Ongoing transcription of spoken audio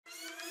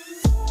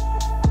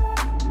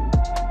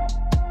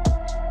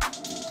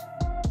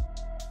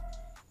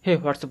Hey,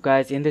 what's up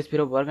guys? In this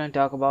video we're going to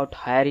talk about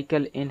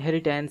hierarchical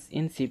inheritance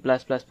in C++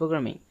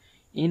 programming.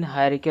 In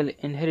hierarchical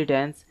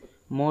inheritance,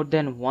 more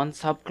than one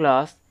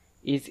subclass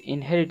is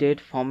inherited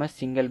from a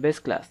single base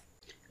class.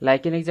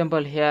 Like an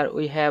example, here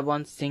we have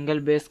one single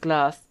base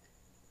class,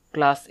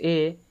 class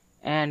A,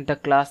 and the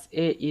class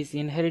A is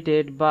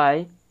inherited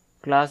by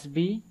class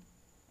B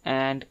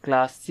and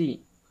class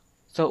C.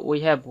 So we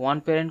have one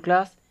parent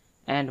class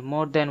and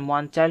more than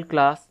one child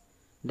class.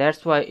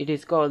 That's why it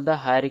is called the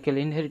hierarchical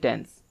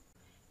inheritance.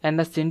 And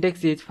the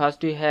syntax is,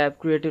 first we have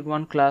created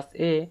one class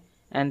A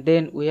and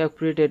then we have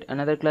created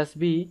another class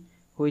B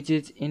which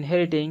is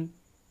inheriting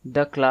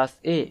the class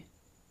A,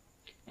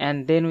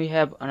 and then we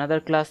have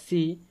another class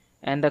C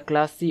and the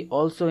class C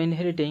also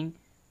inheriting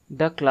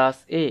the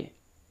class A.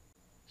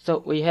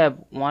 So we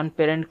have one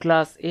parent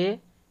class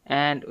A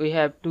and we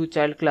have two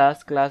child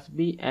class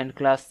B and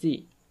class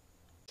C.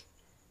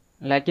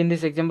 Like in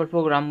this example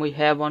program, we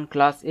have one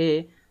class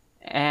A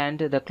and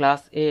the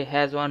class A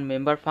has one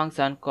member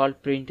function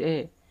called print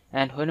A,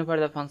 and whenever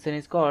the function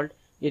is called,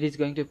 it is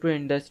going to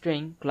print the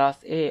string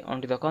class A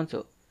onto the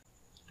console.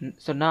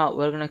 So now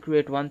we're going to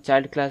create one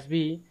child class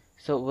B.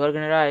 So we're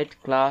going to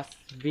write class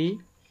B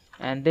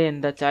and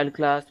then the child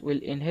class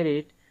will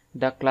inherit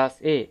the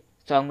class A.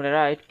 So I'm going to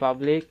write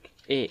public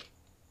A.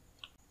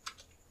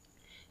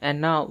 And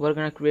now we're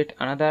going to create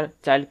another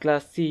child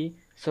class C.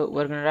 So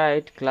we're going to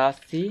write class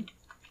C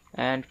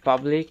and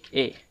public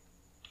A.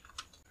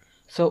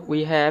 So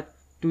we have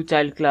two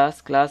child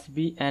class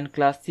B and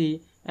class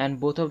C,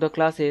 and both of the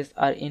classes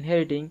are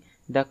inheriting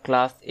the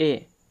class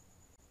A.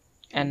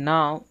 And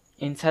now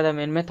inside the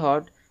main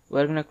method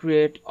we're going to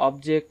create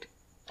object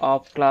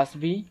of class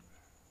B,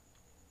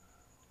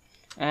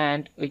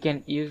 and we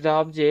can use the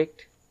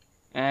object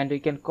and we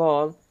can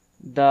call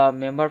the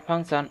member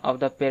function of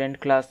the parent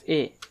class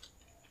A,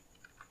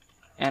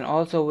 and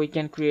also we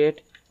can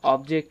create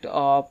object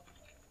of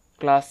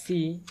class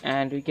C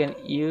and we can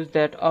use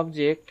that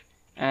object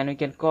and we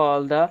can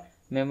call the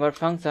member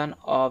function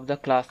of the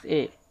class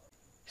A.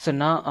 So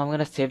now I'm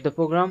gonna save the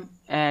program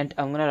and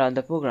I'm gonna run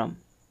the program,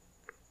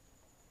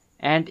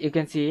 and you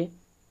can see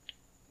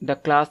the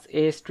class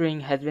A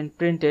string has been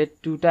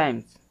printed 2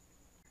 times.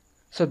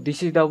 So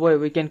this is the way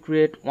we can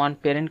create one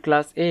parent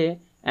class A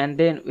and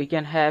then we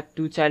can have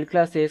two child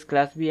classes,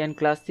 class B and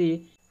class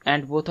C,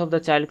 and both of the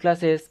child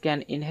classes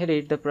can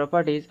inherit the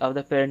properties of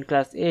the parent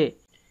class A,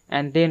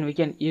 and then we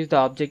can use the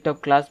object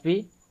of class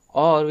B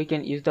or we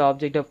can use the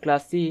object of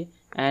class C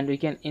and we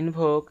can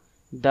invoke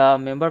the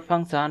member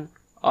function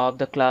of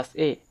the class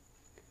A.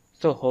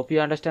 So hope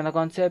you understand the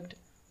concept.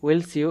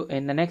 We'll see you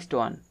in the next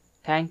one.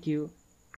 Thank you.